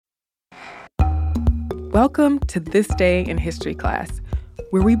Welcome to This Day in History class,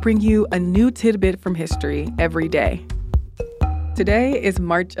 where we bring you a new tidbit from history every day. Today is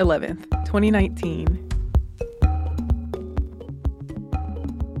March 11th, 2019.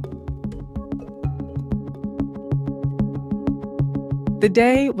 The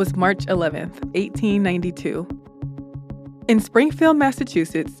day was March 11th, 1892. In Springfield,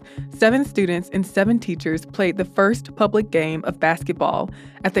 Massachusetts, 7 students and 7 teachers played the first public game of basketball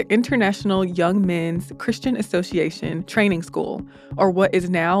at the International Young Men's Christian Association Training School, or what is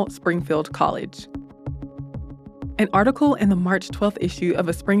now Springfield College. An article in the March 12th issue of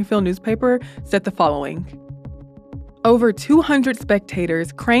a Springfield newspaper said the following: over 200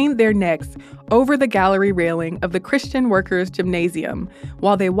 spectators craned their necks over the gallery railing of the Christian Workers Gymnasium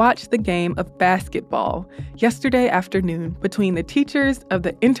while they watched the game of basketball yesterday afternoon between the teachers of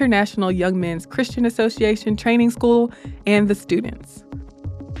the International Young Men's Christian Association Training School and the students.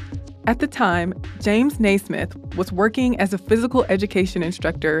 At the time, James Naismith was working as a physical education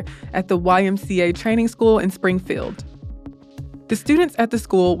instructor at the YMCA Training School in Springfield. The students at the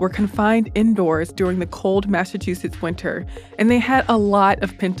school were confined indoors during the cold Massachusetts winter, and they had a lot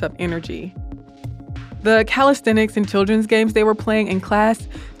of pent-up energy. The calisthenics and children's games they were playing in class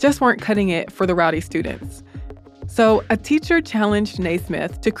just weren't cutting it for the rowdy students. So a teacher challenged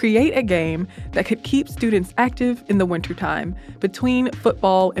Naismith to create a game that could keep students active in the wintertime between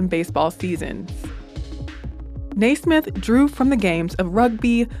football and baseball seasons. Naismith drew from the games of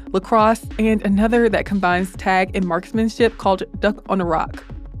rugby, lacrosse, and another that combines tag and marksmanship called Duck on a Rock.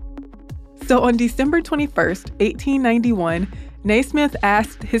 So on December 21st, 1891, Naismith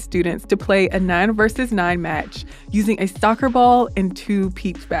asked his students to play a 9-versus-9 match using a soccer ball and 2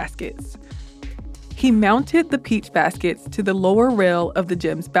 peach baskets. He mounted the peach baskets to the lower rail of the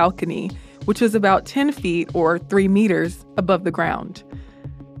gym's balcony, which was about 10 feet or 3 meters above the ground.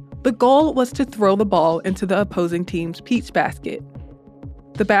 The goal was to throw the ball into the opposing team's peach basket.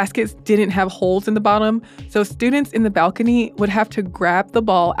 The baskets didn't have holes in the bottom, so students in the balcony would have to grab the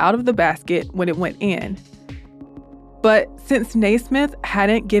ball out of the basket when it went in. But since Naismith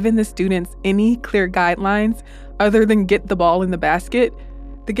hadn't given the students any clear guidelines other than get the ball in the basket,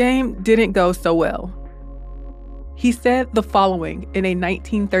 the game didn't go so well. He said the following in a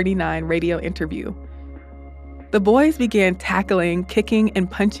 1939 radio interview: "The boys began tackling, kicking, and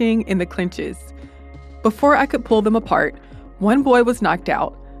punching in the clinches. Before I could pull them apart, one boy was knocked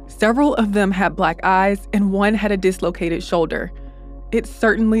out, several of them had black eyes, and one had a dislocated shoulder. It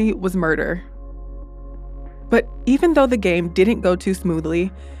certainly was murder." But even though the game didn't go too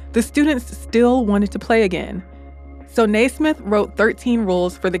smoothly, the students still wanted to play again. So Naismith wrote 13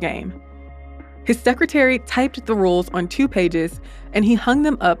 rules for the game. His secretary typed the rules on 2 pages, and he hung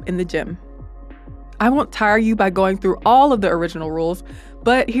them up in the gym. I won't tire you by going through all of the original rules,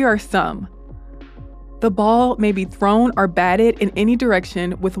 but here are some. The ball may be thrown or batted in any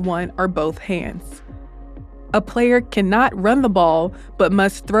direction with one or both hands. A player cannot run the ball, but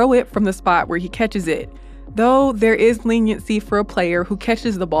must throw it from the spot where he catches it, though there is leniency for a player who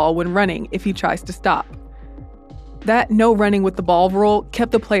catches the ball when running if he tries to stop. That no running with the ball rule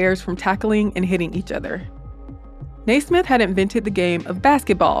kept the players from tackling and hitting each other. Naismith had invented the game of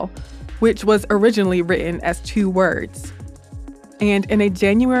basketball, which was originally written as 2 words. And in a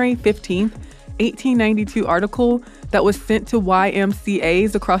January 15th, 1892 article that was sent to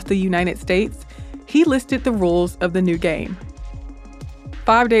YMCAs across the United States, he listed the rules of the new game.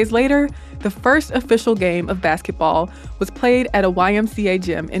 5 days later, the first official game of basketball was played at a YMCA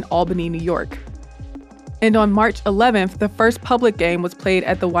gym in Albany, New York. And on March 11th, the first public game was played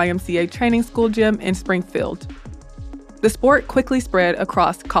at the YMCA Training School gym in Springfield. The sport quickly spread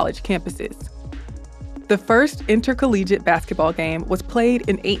across college campuses. The first intercollegiate basketball game was played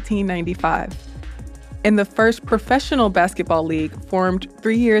in 1895, and the first professional basketball league formed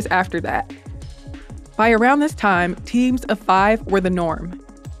 3 years after that. By around this time, teams of 5 were the norm.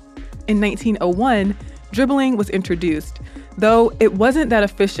 In 1901, dribbling was introduced, though it wasn't that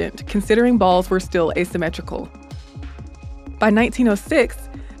efficient considering balls were still asymmetrical. By 1906,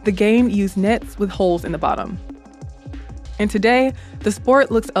 the game used nets with holes in the bottom. And today, the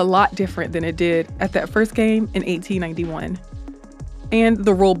sport looks a lot different than it did at that first game in 1891. And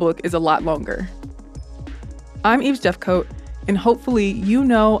the rule book is a lot longer. I'm Eve Jeffcoat, and hopefully you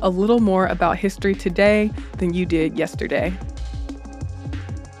know a little more about history today than you did yesterday.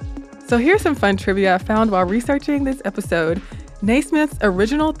 So here's some fun trivia I found while researching this episode. Naismith's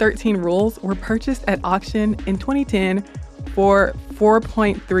original 13 rules were purchased at auction in 2010 for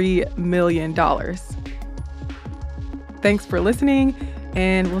 $4.3 million. Thanks for listening,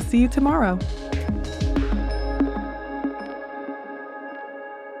 and we'll see you tomorrow.